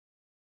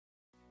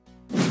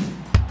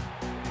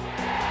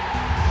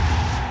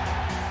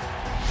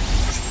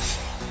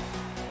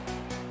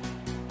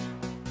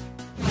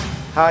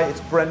Hi,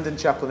 it's Brendan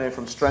Chaplin here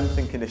from Strength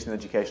and Conditioning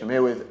Education. I'm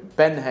here with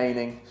Ben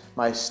Haining,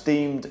 my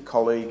esteemed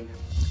colleague.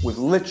 We've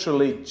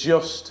literally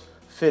just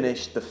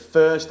finished the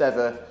first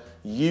ever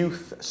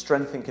Youth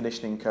Strength and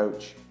Conditioning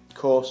Coach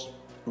course.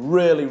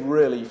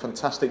 Really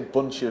fantastic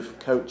bunch of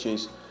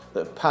coaches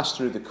that have passed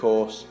through the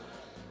course.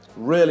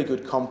 Really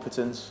good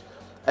competence.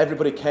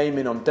 Everybody came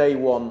in on day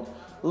one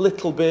a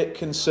little bit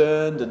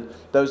concerned, and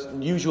those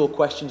usual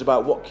questions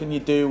about what can you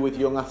do with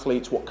young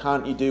athletes, what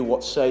can't you do,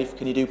 what's safe,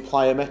 can you do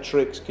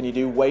plyometrics, can you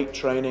do weight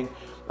training,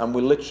 and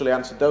we literally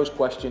answered those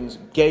questions,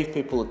 gave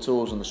people the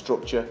tools and the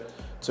structure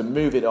to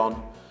move it on.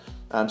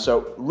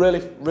 So really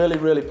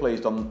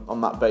pleased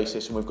on that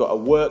basis, and we've got a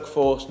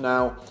workforce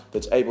now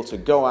that's able to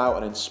go out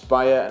and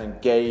inspire and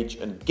engage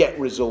and get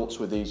results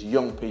with these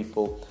young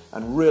people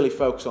and really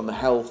focus on the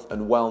health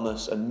and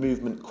wellness and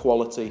movement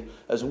quality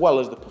as well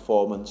as the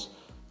performance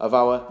of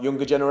our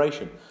younger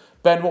generation.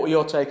 Ben, what were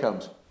your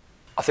take-homes?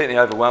 I think the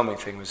overwhelming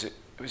thing was it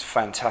was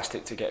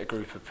fantastic to get a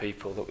group of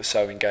people that were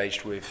so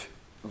engaged with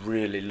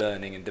really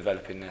learning and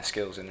developing their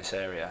skills in this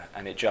area,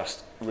 and it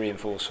just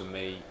reinforced for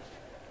me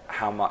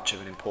how much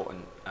of an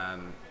important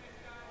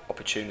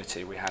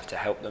opportunity we have to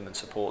help them and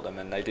support them,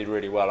 and they did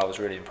really well. I was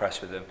really impressed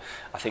with them.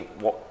 I think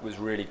what was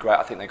really great,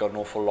 I think they got an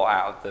awful lot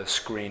out of the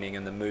screening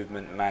and the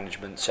movement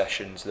management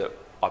sessions that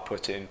I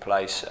put in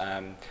place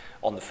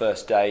on the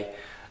first day.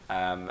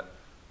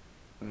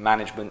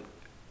 Management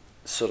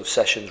sort of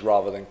sessions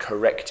rather than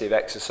corrective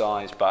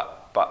exercise,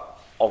 but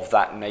of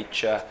that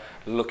nature,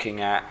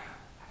 looking at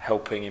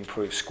helping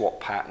improve squat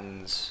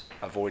patterns,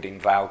 avoiding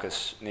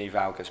valgus, knee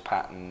valgus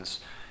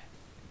patterns,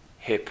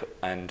 hip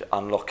and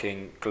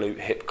unlocking glute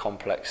hip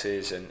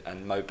complexes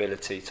and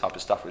mobility type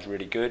of stuff was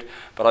really good.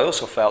 But I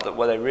also felt that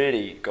where they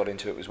really got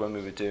into it was when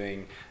we were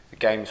doing the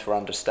games for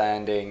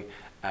understanding,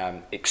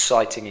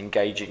 exciting,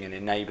 engaging and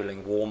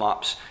enabling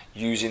warm-ups,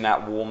 using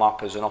that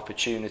warm-up as an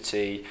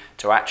opportunity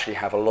to actually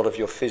have a lot of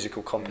your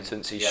physical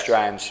competency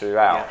strands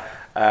throughout.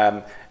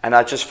 Yeah. And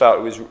I just felt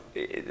it was,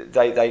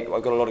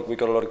 we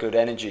got a lot of good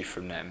energy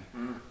from them.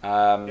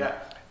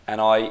 And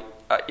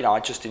I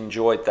just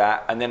enjoyed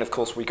that. And then of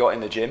course we got in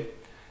the gym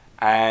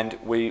and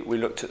we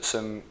looked at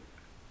some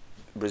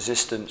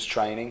resistance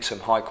training,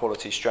 some high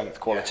quality strength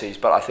qualities,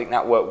 but I think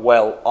that worked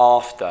well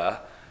after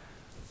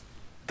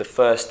the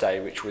first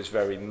day, which was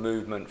very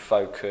movement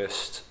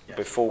focused,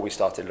 before we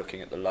started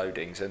looking at the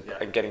loadings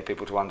and getting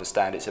people to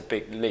understand it's a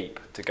big leap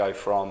to go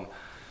from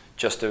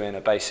just doing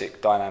a basic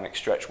dynamic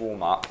stretch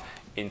warm-up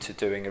into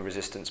doing a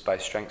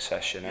resistance-based strength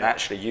session. And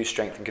actually youth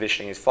strength and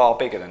conditioning is far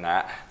bigger than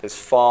that. There's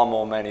far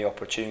more many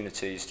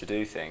opportunities to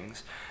do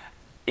things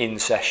in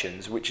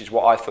sessions, which is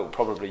what I thought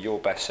probably your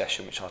best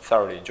session, which I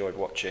thoroughly enjoyed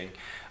watching,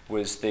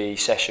 was the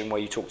session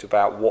where you talked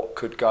about what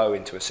could go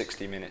into a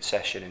 60-minute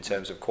session in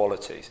terms of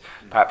qualities.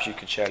 Perhaps you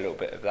could share a little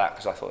bit of that,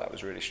 because I thought that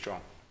was really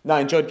strong. No, I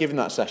enjoyed giving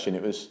that session.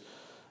 It was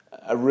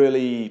a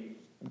really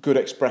good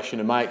expression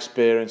of my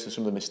experience and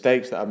some of the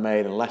mistakes that I've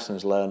made and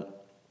lessons learned.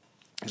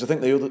 Because I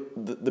think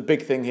the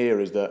big thing here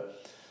is that,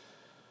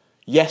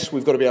 yes,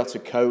 we've got to be able to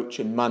coach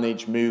and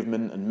manage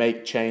movement and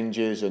make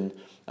changes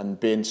and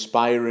be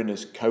inspiring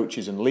as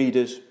coaches and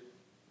leaders.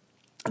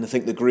 And I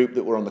think the group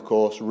that were on the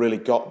course really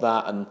got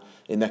that and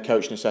in their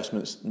coaching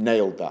assessments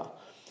nailed that.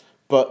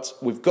 But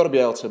we've got to be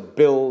able to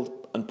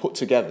build and put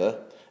together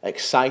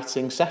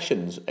exciting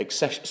sessions,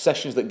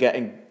 sessions that get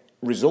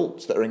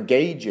results, that are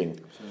engaging.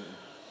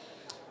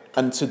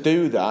 And to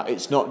do that,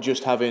 it's not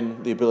just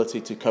having the ability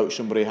to coach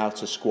somebody how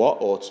to squat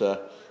or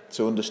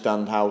to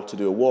understand how to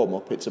do a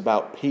warm-up. It's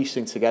about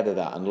piecing together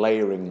that and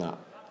layering that.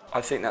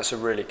 I think that's a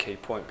really key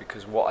point,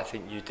 because what I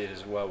think you did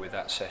as well with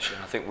that session,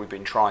 I think we've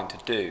been trying to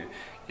do,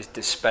 is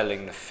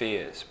dispelling the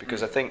fears.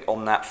 Because I think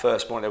on that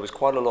first morning there was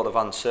quite a lot of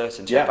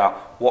uncertainty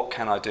about what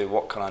can I do,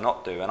 what can I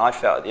not do. And I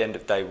felt at the end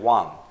of day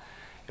one,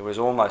 it was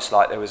almost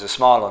like there was a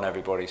smile on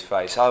everybody's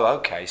face. Oh,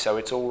 okay, so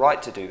it's all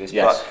right to do this,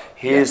 but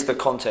here's the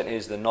content,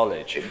 here's the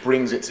knowledge. It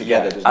brings it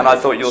together, doesn't it? And I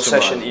thought your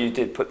session that you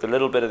did put the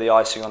little bit of the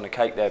icing on the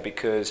cake there,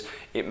 because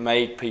it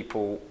made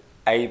people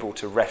able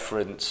to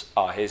reference,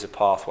 here's a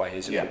pathway,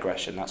 here's a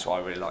progression. That's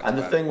what I really liked. And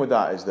the thing with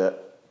that is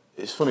that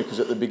it's funny, because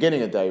at the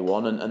beginning of day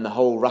one, and the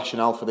whole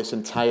rationale for this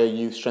entire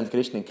Youth Strength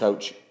Conditioning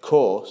Coach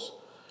course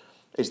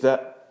is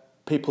that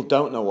people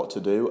don't know what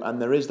to do,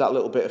 and there is that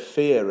little bit of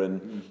fear,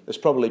 and there's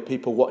probably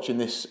people watching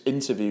this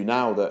interview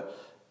now that,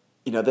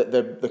 you know, that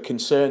they're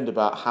concerned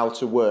about how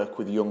to work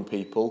with young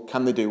people.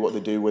 Can they do what they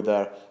do with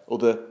their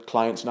other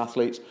clients and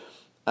athletes?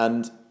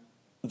 And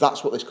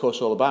that's what this course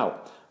is all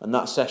about. And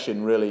that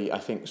session really, I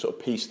think, sort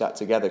of pieced that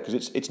together,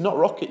 because it's not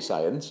rocket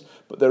science,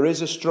 but there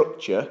is a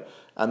structure,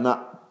 and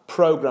that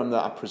program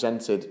that I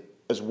presented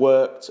has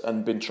worked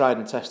and been tried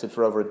and tested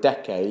for over a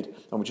decade,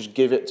 and we just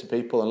give it to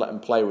people and let them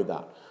play with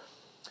that.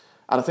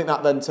 And I think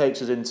that then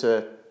takes us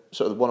into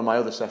sort of one of my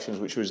other sessions,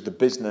 which was the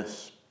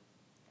business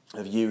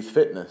of youth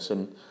fitness.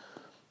 And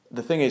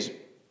the thing is,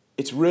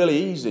 it's really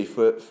easy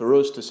for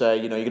us to say,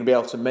 you know, you're going to be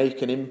able to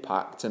make an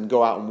impact and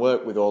go out and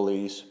work with all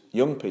these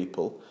young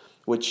people,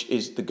 which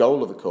is the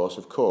goal of the course,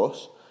 of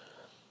course.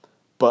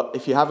 But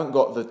if you haven't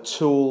got the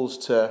tools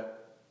to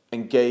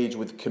engage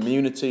with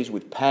communities,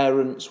 with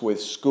parents, with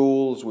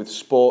schools, with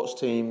sports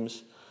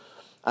teams,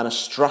 and a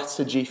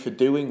strategy for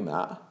doing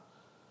that,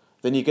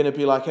 then you're going to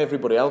be like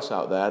everybody else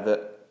out there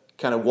that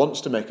kind of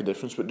wants to make a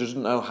difference but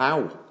doesn't know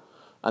how.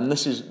 And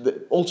this is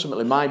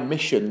ultimately my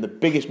mission, the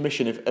biggest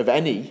mission of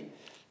any,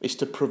 is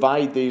to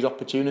provide these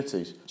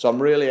opportunities. So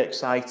I'm really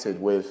excited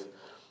with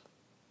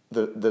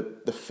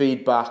the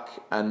feedback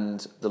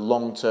and the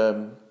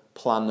long-term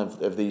plan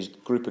of these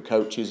group of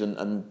coaches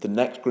and the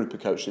next group of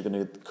coaches are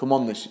going to come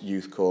on this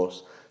youth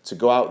course to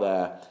go out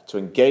there to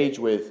engage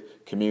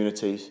with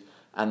communities,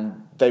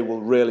 and they will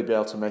really be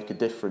able to make a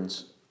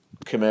difference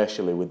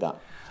commercially with that.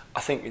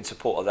 I think in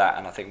support of that,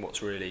 and I think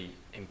what's really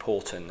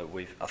important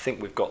that I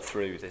think we've got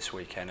through this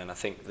weekend, and I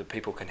think that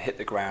people can hit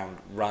the ground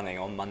running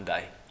on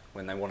Monday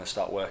when they want to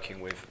start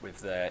working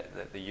with the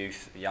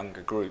youth,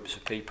 younger groups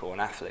of people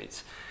and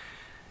athletes.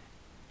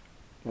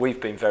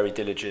 We've been very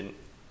diligent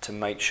to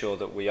make sure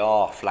that we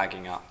are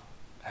flagging up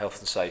health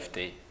and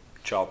safety,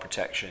 child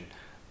protection,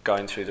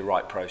 going through the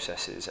right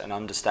processes and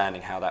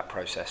understanding how that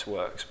process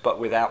works, but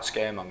without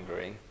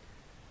scaremongering,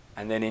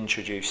 and then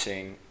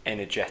introducing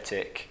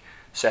energetic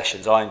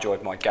sessions. I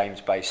enjoyed my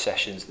games-based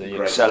sessions, the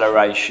Great.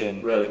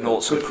 Acceleration, Really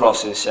noughts and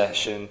crosses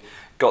session,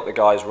 got the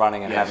guys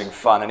running and having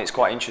fun, and it's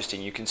quite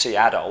interesting. You can see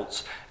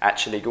adults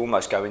actually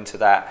almost go into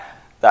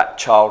that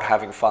child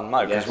having fun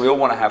mode, because we all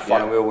want to have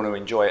fun and we all want to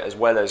enjoy it, as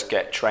well as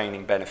get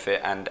training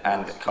benefit and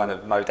kind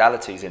of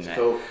modalities in there.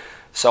 Cool.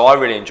 So I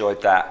really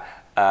enjoyed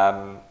that,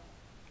 and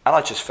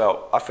I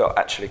felt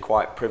actually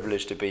quite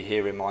privileged to be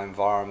here in my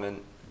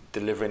environment,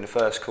 delivering the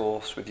first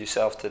course with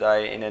yourself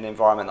today in an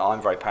environment that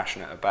I'm very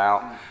passionate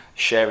about,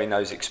 sharing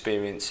those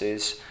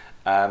experiences,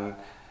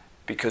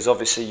 because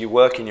obviously you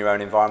work in your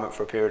own environment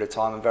for a period of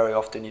time, and very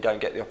often you don't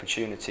get the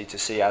opportunity to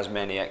see as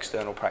many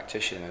external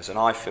practitioners, and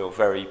I feel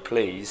very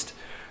pleased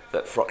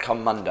that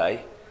come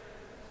Monday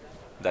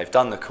they've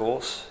done the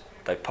course,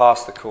 they've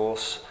passed the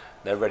course,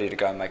 they're ready to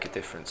go and make a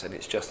difference, and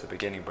it's just the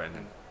beginning,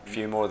 Brendan. A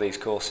few more of these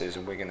courses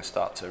and we're going to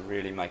start to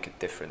really make a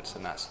difference,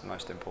 and that's the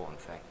most important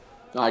thing.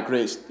 I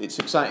agree, it's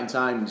exciting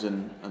times,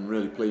 and I'm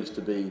really pleased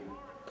to be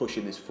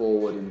pushing this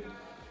forward, and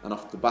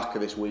off the back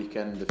of this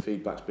weekend the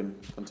feedback's been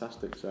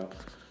fantastic, so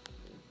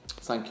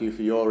thank you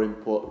for your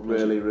input.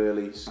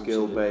 Really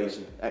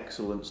skill-based,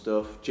 excellent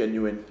stuff.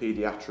 Genuine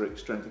paediatric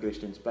strength and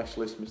conditioning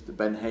specialist, Mr.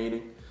 Ben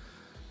Haining.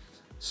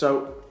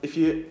 So if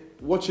you're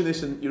watching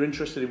this and you're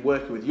interested in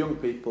working with young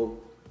people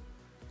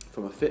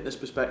from a fitness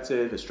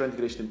perspective, a strength and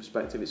conditioning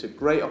perspective, it's a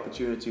great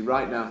opportunity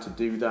right now to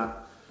do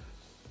that.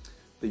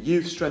 The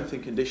Youth Strength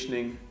and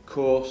Conditioning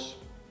course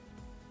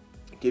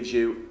gives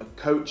you a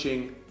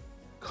coaching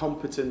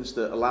competence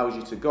that allows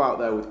you to go out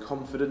there with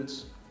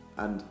confidence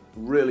and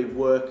really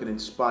work and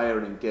inspire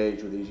and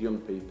engage with these young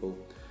people.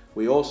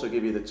 We also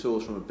give you the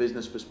tools from a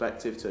business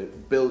perspective to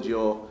build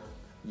your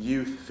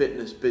youth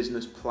fitness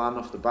business plan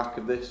off the back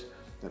of this,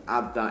 and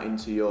add that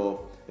into your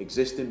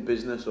existing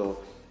business, or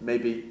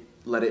maybe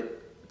let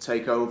it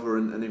take over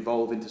and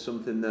evolve into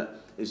something that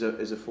is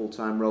a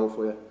full-time role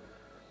for you.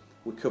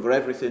 We cover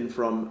everything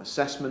from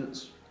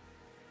assessments,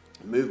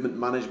 movement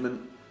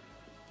management,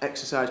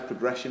 exercise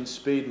progression,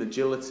 speed and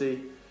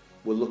agility.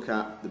 We'll look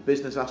at the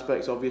business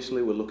aspects,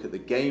 obviously. We'll look at the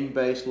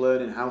game-based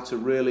learning, how to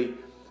really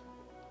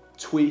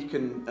tweak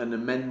and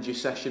amend your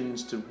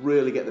sessions to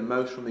really get the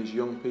most from these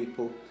young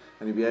people.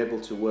 And you'll be able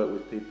to work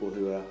with people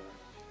who are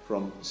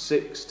from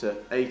 6 to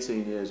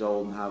 18 years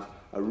old and have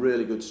a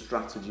really good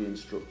strategy and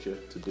structure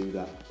to do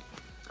that.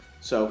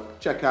 So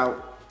check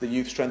out the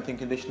Youth Strength and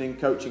Conditioning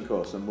coaching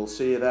course, and we'll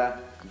see you there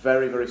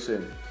very, very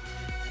soon.